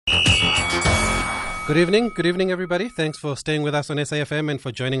Good evening, everybody. Thanks for staying with us on SAFM and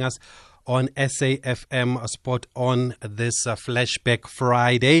for joining us on SAFM Sport on this Flashback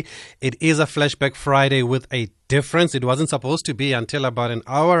Friday. It is a Flashback Friday with a difference. It wasn't supposed to be until about an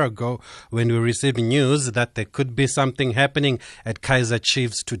hour ago when we received news that there could be something happening at Kaizer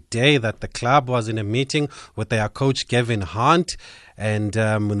Chiefs today, that the club was in a meeting with their coach Gavin Hunt. And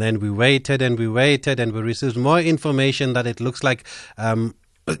then we waited and we received more information that it looks like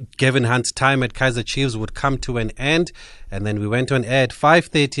Gavin Hunt's time at Kaizer Chiefs would come to an end. And then we went on air at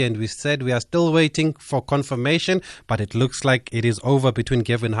 5:30 and we said we are still waiting for confirmation, but it looks like it is over between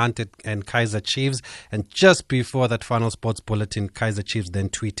Gavin Hunt and Kaizer Chiefs. And just before that final sports bulletin, Kaizer Chiefs then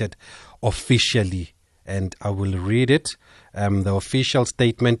tweeted officially, and I will read it. The official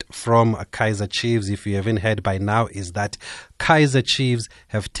statement from Kaizer Chiefs, if you haven't heard by now, is that Kaizer Chiefs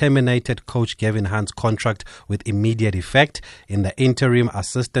have terminated coach Gavin Hunt's contract with immediate effect. In the interim,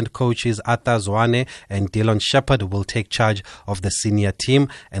 assistant coaches Arthur Zwane and Dylan Shepard will take charge of the senior team,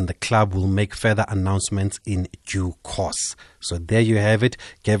 and the club will make further announcements in due course. So there you have it.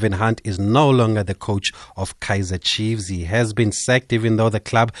 Gavin Hunt is no longer the coach of Kaizer Chiefs. He has been sacked, even though the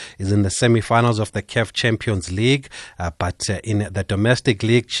club is in the semi-finals of the CAF Champions League. But in the domestic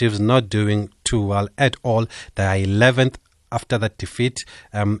league, Chiefs not doing too well at all. They are 11th after that defeat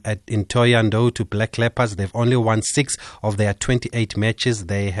in Thohoyandou to Black Leopards. They've only won 6 of their 28 matches.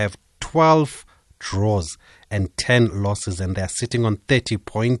 They have 12 draws and 10 losses, and they're sitting on 30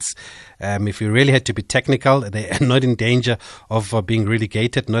 points. If you really had to be technical, they are not in danger of being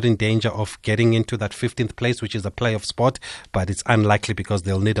relegated, not in danger of getting into that 15th place, which is a playoff spot, but it's unlikely because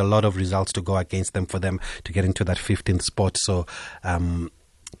they'll need a lot of results to go against them for them to get into that 15th spot. So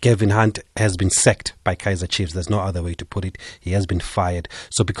Gavin Hunt has been sacked by Kaizer Chiefs. There's no other way to put it. He has been fired.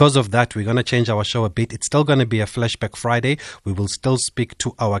 So because of that, we're going to change our show a bit. It's still going to be a Flashback Friday. We will still speak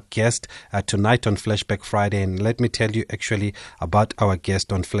to our guest tonight on Flashback Friday. And let me tell you actually about our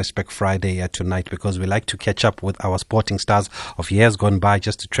guest on Flashback Friday tonight, because we like to catch up with our sporting stars of years gone by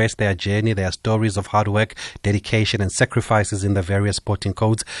just to trace their journey, their stories of hard work, dedication and sacrifices in the various sporting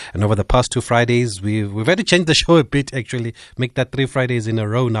codes. And over the past 2 Fridays, we've had to change the show a bit, actually, make that 3 Fridays in a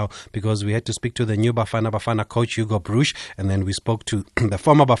row now, because we had to speak to the new Bafana coach Hugo Bruch, and then we spoke to the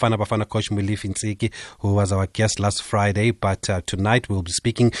former Bafana coach Molefi Ntsiki, who was our guest last Friday. But tonight we'll be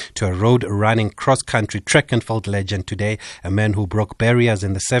speaking to a road running cross-country track and field legend today, a man who broke barriers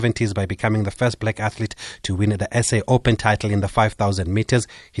in the 70s by becoming the first black athlete to win the SA Open title in the 5,000 meters.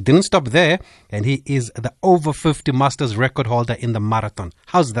 He didn't stop there, and he is the over 50 Masters record holder in the marathon.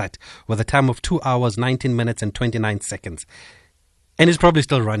 How's that? With a time of 2 hours, 19 minutes and 29 seconds. And he's probably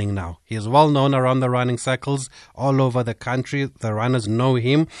still running now. He is well known around the running circles all over the country. The runners know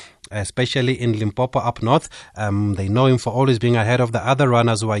him, especially in Limpopo up north. They know him for always being ahead of the other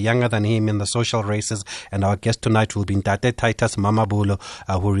runners who are younger than him in the social races. And our guest tonight will be Ntate Titus Mamabolo,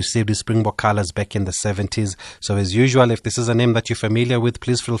 who received his Springbok colors back in the 70s. So as usual, if this is a name that you're familiar with,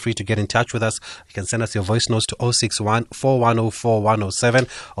 please feel free to get in touch with us. You can send us your voice notes to 061 4104 107.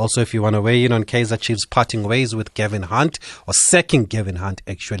 Also, if you want to weigh in on Kaizer Chiefs parting ways with Gavin Hunt, or sacking Gavin Hunt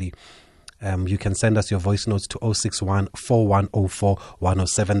actually, you can send us your voice notes to 061 4104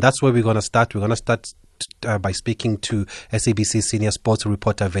 107. That's where we're going to start. We're going to start by speaking to SABC senior sports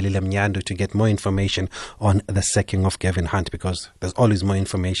reporter Velile Mnyando to get more information on the sacking of Gavin Hunt, because there's always more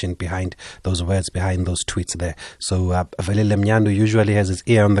information behind those words, behind those tweets there. So Velile Mnyando usually has his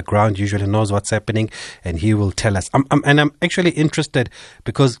ear on the ground, usually knows what's happening, and he will tell us. I'm actually interested,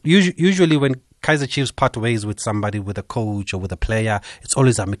 because usually when Kaizer Chiefs part ways with somebody, with a coach or with a player, it's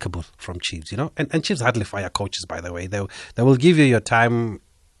always amicable from Chiefs, you know. And Chiefs hardly fire coaches, by the way. They will give you your time,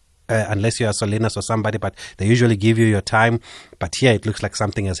 unless you're Solinas or somebody, but they usually give you your time. But here it looks like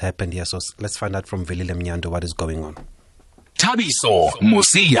something has happened here. So let's find out from Velile Mnyando what is going on. Thabiso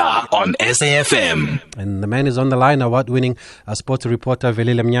Mosia on SAFM. And the man is on the line, award-winning sports reporter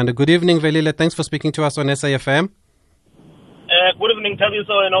Velile Mnyando. Good evening, Velile. Thanks for speaking to us on SAFM. Good evening,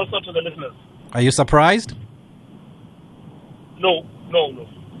 Thabiso, and also to the listeners. Are you surprised? No,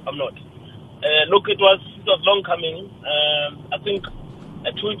 I'm not. Look, it was long coming. I think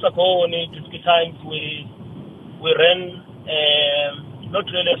 2 weeks ago, on Disky Times, we ran not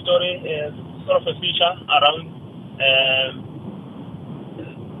really a story, sort of a feature around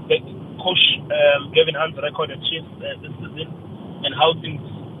the coach Gavin Hunt's record at Chiefs this season and how things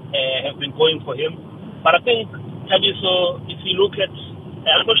have been going for him. But I think, Thabiso, if you look at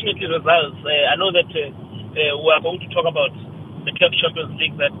unfortunately results, I know that we are going to talk about the CAF Champions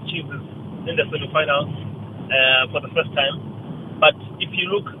League that Chiefs is in the semi-finals for the first time. But if you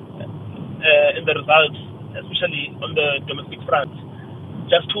look in the results, especially on the domestic front,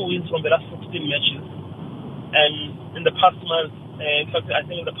 just 2 wins from the last 16 matches, And in the past month, in fact, I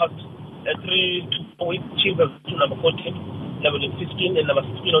think in the past 3 to 4 weeks, Chiefs have to number 14, level 15, and number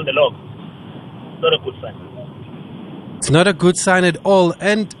 16 on the log. Not a good sign. It's not a good sign at all.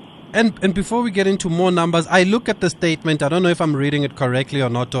 And before we get into more numbers, I look at the statement. I don't know if I'm reading it correctly or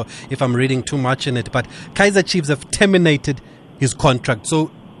not, or if I'm reading too much in it, but Kaizer Chiefs have terminated his contract.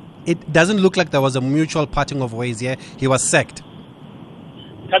 So it doesn't look like there was a mutual parting of ways here. He was sacked.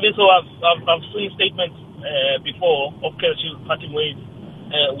 So I've seen statements before of Kaizer Chiefs parting ways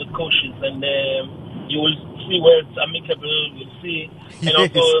with coaches, and you will see where it's amicable. You'll see, and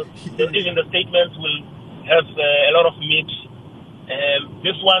also even the statements will have a lot of meat.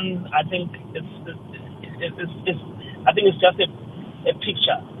 This one, I think it's just a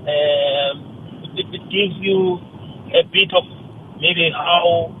picture. It gives you a bit of maybe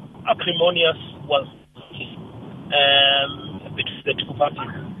how acrimonious was between the two parties.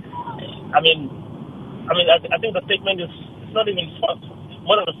 I think the statement is not even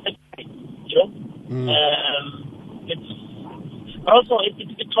more than a statement, you know. It's also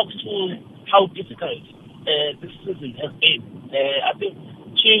it talks to how difficult this season has been. I think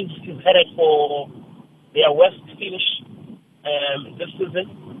Chiefs is headed for their worst finish this season.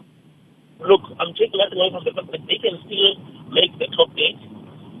 Look, I'm taking nothing away from the fact that they can still make the top 8,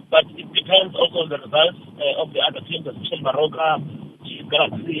 but it depends also on the results of the other teams, especially Baroka, Chiefs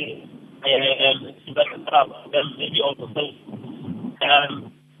Galaxy, maybe also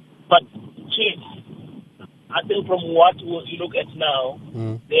but Chiefs, I think from what you look at now,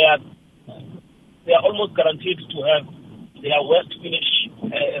 they are almost guaranteed to have their worst finish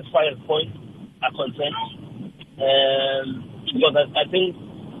as far as points are concerned. Because I think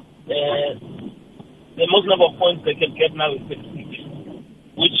the most number of points they can get now is 56,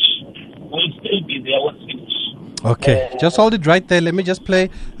 which will still be their worst finish. Okay, just hold it right there. Let me just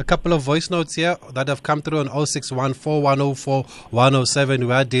play a couple of voice notes here that have come through on 061-4104-107.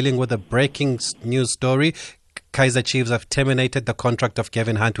 We are dealing with a breaking news story. Kaizer Chiefs have terminated the contract of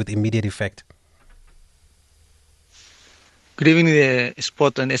Kevin Hunt with immediate effect. Good evening,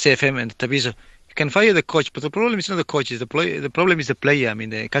 Sport and SAFM and Tabiso. You can fire the coach, but the problem is not the coach. The problem is the player. I mean,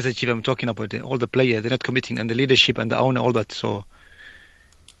 the Kaizer Chiefs I'm talking about, all the players, they're not committing, and the leadership and the owner, all that. So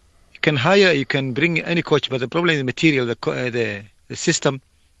you can hire, you can bring any coach, but the problem is the material, the system,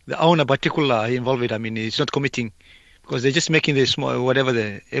 the owner particularly involved with. I mean, he's not committing because they're just making the small whatever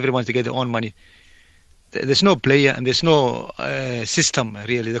everyone's to get their own money. There's no player and there's no system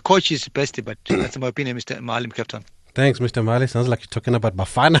really. The coach is the best, but that's my opinion, Mr. Maalim, Captain. Thanks, Mr. Mali. Sounds like you're talking about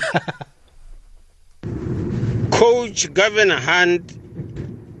Bafana. Coach Kevin Hunt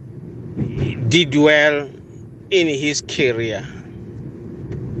did well in his career.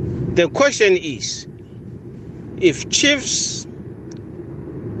 The question is, if Chiefs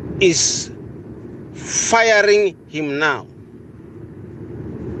is firing him now,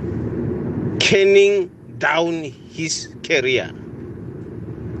 canning down his career,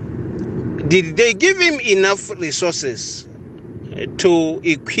 did they give him enough resources to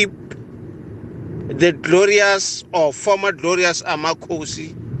equip the glorious or former glorious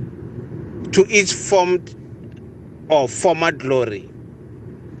Amakosi to its formed or former glory?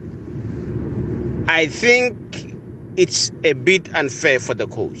 I think it's a bit unfair for the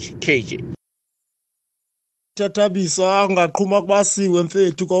coach, KJ. Tathabisa angaqhuma kubasiwe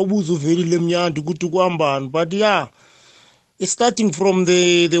mfethu kawubuza uvelile emnyanda ukuthi kuhambani, but yeah, it's starting from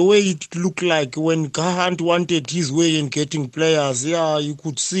the way it looked like when Hunt wanted his way in getting players. Yeah, you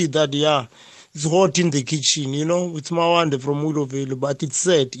could see that, yeah, it's hot in the kitchen, you know. It's Mawande from Willowville, but it's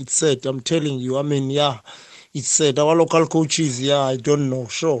set, I'm telling you. I mean, yeah, it's set. Our local coaches, yeah, I don't know,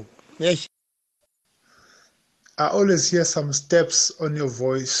 sure. Yeah. I always hear some steps on your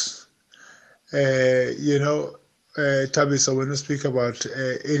voice, you know, Tabisa, when you speak about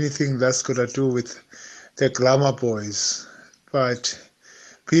anything that's got to do with the Glamour Boys. But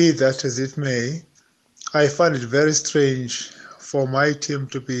be that as it may, I find it very strange for my team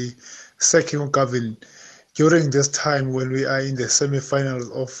to be sacking Gavin during this time when we are in the semi-finals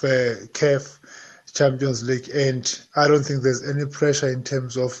of CAF Champions League, and I don't think there's any pressure in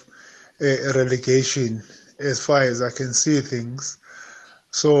terms of relegation as far as I can see things.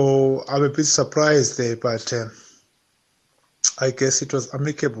 So I'm a bit surprised there, but I guess it was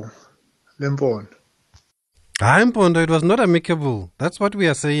amicable. Lembon. It was not amicable. That's what we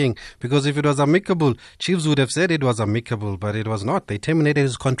are saying. Because if it was amicable, Chiefs would have said it was amicable, but it was not. They terminated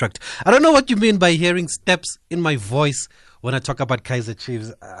his contract. I don't know what you mean by hearing steps in my voice when I talk about Kaizer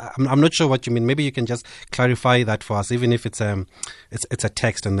Chiefs. I'm not sure what you mean. Maybe you can just clarify that for us, even if it's a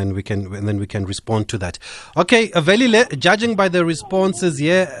text, and then we can respond to that. Okay, Velile, judging by the responses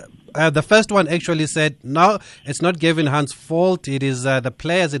here, The first one actually said, no, it's not Gavin Hunt's fault. It is the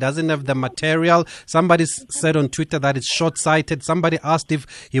players. It doesn't have the material. Somebody said on Twitter that it's short-sighted. Somebody asked if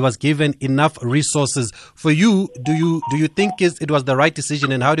he was given enough resources. For you, do you think it was the right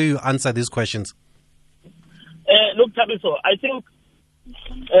decision, and how do you answer these questions? Look, Tabiso, I think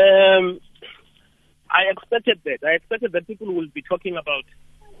I expected that. I expected that people will be talking about.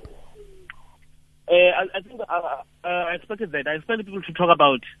 I expected that. I expected people to talk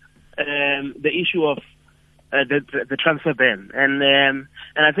about the issue of the transfer ban, and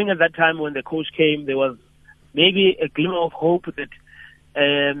I think at that time when the coach came, there was maybe a glimmer of hope that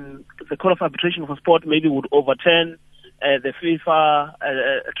the Court of Arbitration for Sport maybe would overturn the FIFA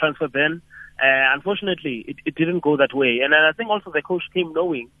transfer ban. Unfortunately, it didn't go that way, and I think also the coach came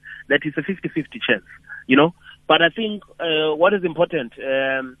knowing that it's a 50-50 chance, you know. But I think what is important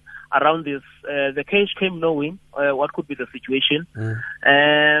around this, the case came knowing what could be the situation.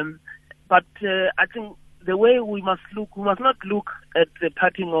 But I think the way we must not look at the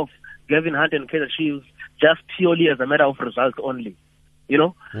parting of Gavin Hunt and Kaizer Chiefs just purely as a matter of results only. You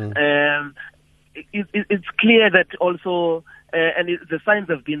know, it's clear that also, the signs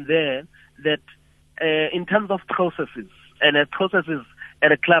have been there that in terms of processes and processes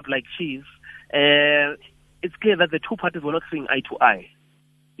at a club like Chiefs, it's clear that the two parties were not seeing eye to eye.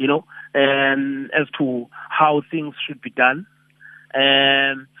 You know, as to how things should be done,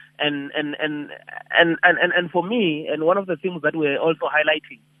 and for me, and one of the things that we're also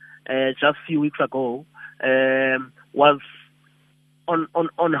highlighting just a few weeks ago was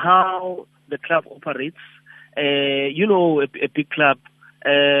on how the club operates. You know, a big club.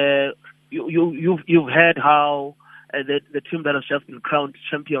 You've heard how the team that has just been crowned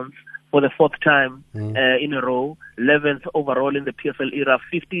champions for the fourth time in a row, 11th overall in the PSL era,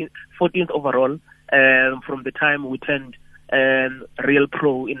 14th overall from the time we turned Real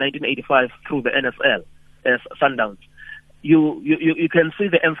Pro in 1985 through the NSL as Sundowns. You can see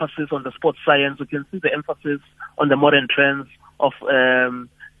the emphasis on the sports science. You can see the emphasis on the modern trends of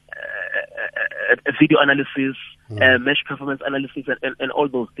video analysis, match performance analysis, and all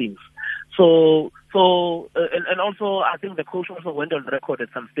those things. So also, I think the coach also went on record at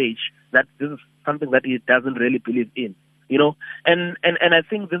some stage that this is something that he doesn't really believe in, you know. And I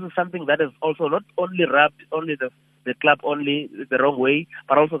think this is something that has also not only rubbed only the club only the wrong way,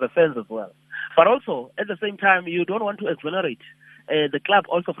 but also the fans as well. But also, at the same time, you don't want to exonerate the club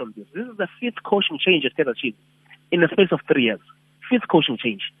also from this. This is the fifth coaching change at Kaizer Chiefs in the space of 3 years. Fifth coaching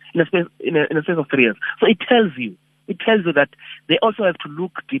change in a space of 3 years. So it tells you that they also have to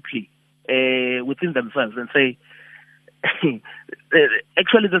look deeply within themselves and say,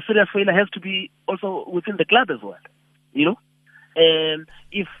 actually, the serious failure has to be also within the club as well. You know, and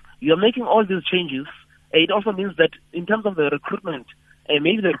if you're making all these changes, it also means that in terms of the recruitment,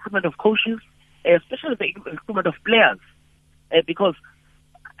 maybe the recruitment of coaches, especially the recruitment of players, because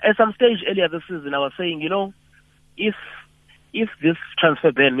at some stage earlier this season, I was saying, you know, if this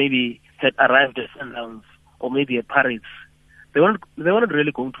transfer ban maybe had arrived at Sundowns or maybe at Pirates, they weren't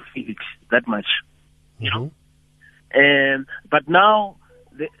really going to feel it that much, you know. But now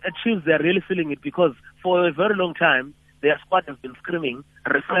at Chiefs they're really feeling it, because for a very long time their squad has been screaming,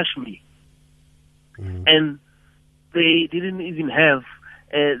 "Refresh me," and they didn't even have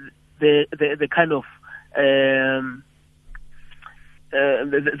the kind of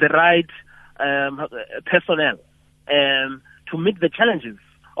the right personnel to meet the challenges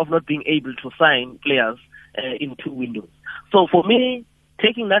of not being able to sign players in 2 windows. So for me,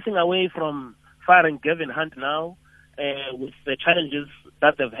 taking nothing away from firing Gavin Hunt now, with the challenges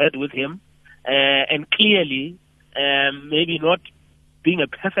that they've had with him, and clearly maybe not being a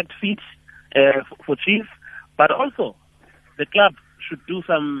perfect fit for Chiefs, but also the club should do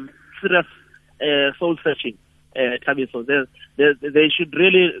some serious soul searching. So they should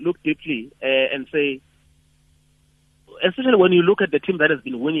really look deeply and say, especially when you look at the team that has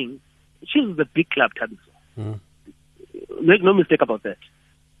been winning, Chiefs is a big club, Tabiso. Make no mistake about that.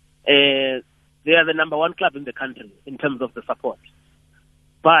 They are the number one club in the country in terms of the support.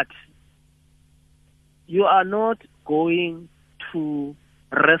 But you are not going to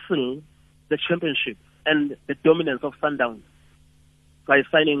wrestle the championship and the dominance of Sundowns by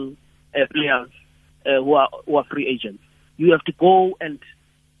signing players who are free agents. You have to go and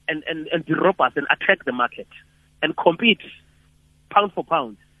be robust and attack the market and compete pound for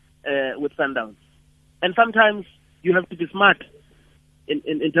pound with Sundowns. And sometimes you have to be smart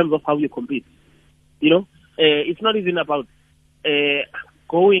in terms of how you compete. You know, it's not even about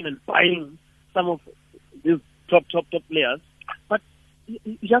going and buying some of these top players, but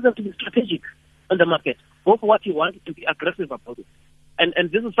you just have to be strategic on the market. Go for what you want, to be aggressive about it.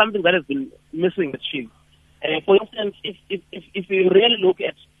 And this is something that has been missing with Chiefs. For instance, if you really look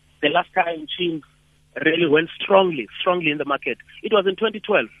at the last time Chiefs really went strongly in the market, it was in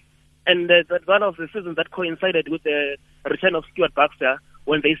 2012. And that one of the seasons that coincided with the return of Stuart Baxter,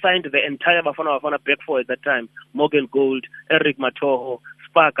 when they signed the entire Bafana back four at that time: Morgan Gold, Eric Matoho,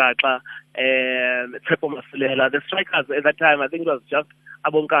 Spar Gatla, Trepo Masilela. The strikers at that time, I think it was just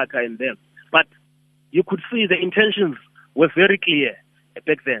Abonkata and them. But you could see the intentions were very clear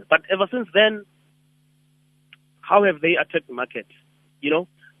back then. But ever since then, how have they attacked the market?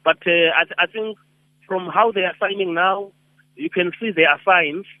 But I think from how they are signing now, you can see there are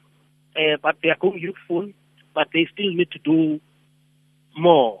signs, but they are going youthful, but they still need to do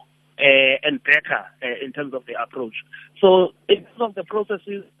more and better in terms of their approach. So in terms of the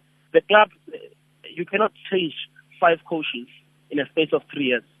processes, the club, you cannot change 5 coaches in a space of 3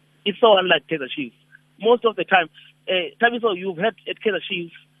 years. It's so unlike Kaizer Chiefs. Most of the time, Tabiso, you've had at Kaizer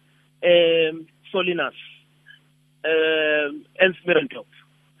Chiefs, Solinas, and Smirendorf.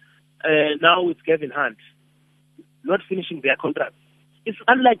 Now it's Gavin Hunt, not finishing their contracts. It's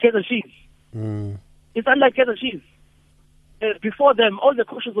unlike Kaizer Chiefs. It's unlike Kaizer Chiefs. Before them, all the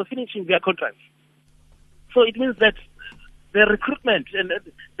coaches were finishing their contracts. So it means that the recruitment, and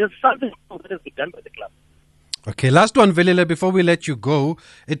there's something that has been done by the club. Okay, last one, Velile, before we let you go.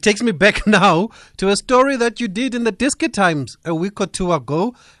 It takes me back now to a story that you did in the Disky Times a week or 2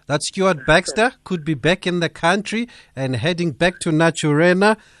 ago, that Stuart Baxter could be back in the country and heading back to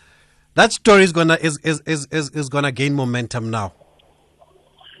Naturena. That story is gonna gain momentum now.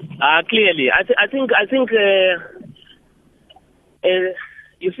 Clearly, I think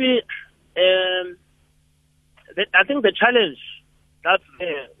you see, I think the challenge that's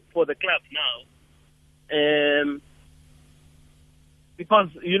there for the club now, because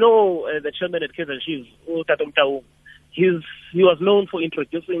the chairman at Kaizer Chiefs, Tatom Tau, he was known for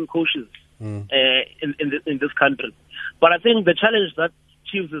introducing coaches in this country. But I think the challenge that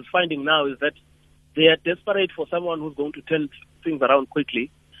Chiefs is finding now is that they are desperate for someone who's going to turn things around quickly,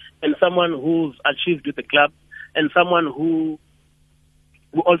 and someone who's achieved with the club, and someone who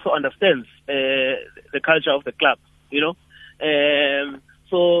also understands the culture of the club,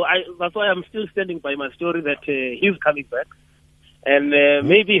 So that's why I'm still standing by my story that he's coming back. And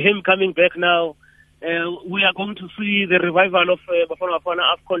maybe him coming back now, we are going to see the revival of Bafana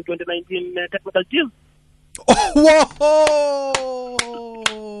AFCON 2019 technical team. Oh,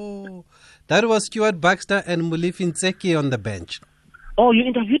 whoa! That was Stuart Baxter and Molefi Ntseki on the bench. Oh, you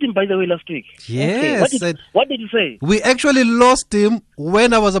interviewed him, by the way, last week. Yes. Okay. What did you say? We actually lost him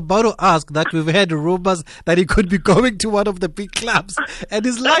when I was about to ask that we've heard rumors that he could be going to one of the big clubs, and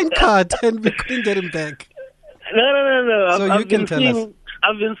his line cut, and we couldn't get him back. No. So you can tell us.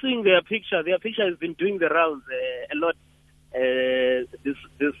 I've been seeing their picture. Their picture has been doing the rounds a lot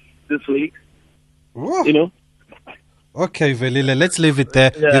this week. Whoa. Okay, Velile, let's leave it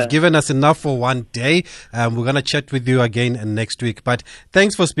there. Yeah. You've given us enough for one day. We're going to chat with you again next week. But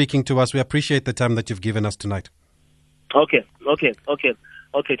thanks for speaking to us. We appreciate the time that you've given us tonight. Okay,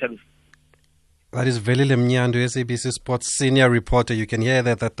 Tamis. That is Velile Mnyandu, SABC Sports senior reporter. You can hear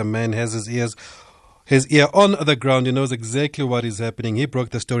that the man has his ear on the ground. He knows exactly what is happening. He broke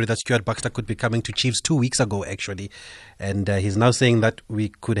the story that Stuart Baxter could be coming to Chiefs 2 weeks ago, actually. And he's now saying that we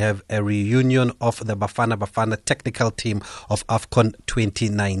could have a reunion of the Bafana technical team of AFCON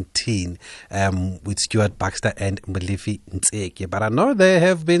 2019 with Stuart Baxter and Molefi Ntseki. But I know there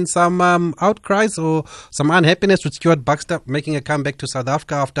have been some outcries or some unhappiness with Stuart Baxter making a comeback to South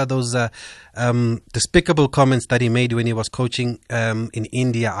Africa after those despicable comments that he made when he was coaching in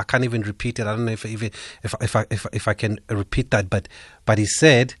India. I can't even repeat it. I don't know if I can repeat that, but he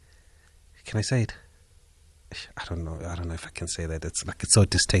said, can I say it? I don't know if I can say that. It's so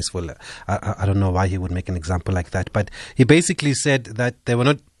distasteful. I don't know why he would make an example like that. But he basically said that they were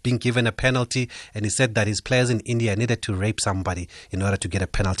not being given a penalty, and he said that his players in India needed to rape somebody in order to get a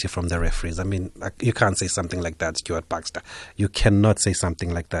penalty from the referees. I mean, you can't say something like that, Stuart Baxter. You cannot say something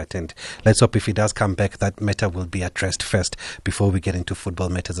like that. And let's hope if he does come back, that matter will be addressed first before we get into football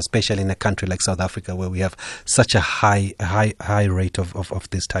matters, especially in a country like South Africa where we have such a high rate of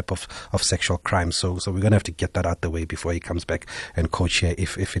this type of sexual crime. So we're going to have to get that out the way before he comes back and coach here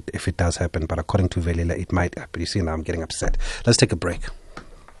if it does happen. But according to Velile, it might happen. You see, now I'm getting upset. Let's take a break.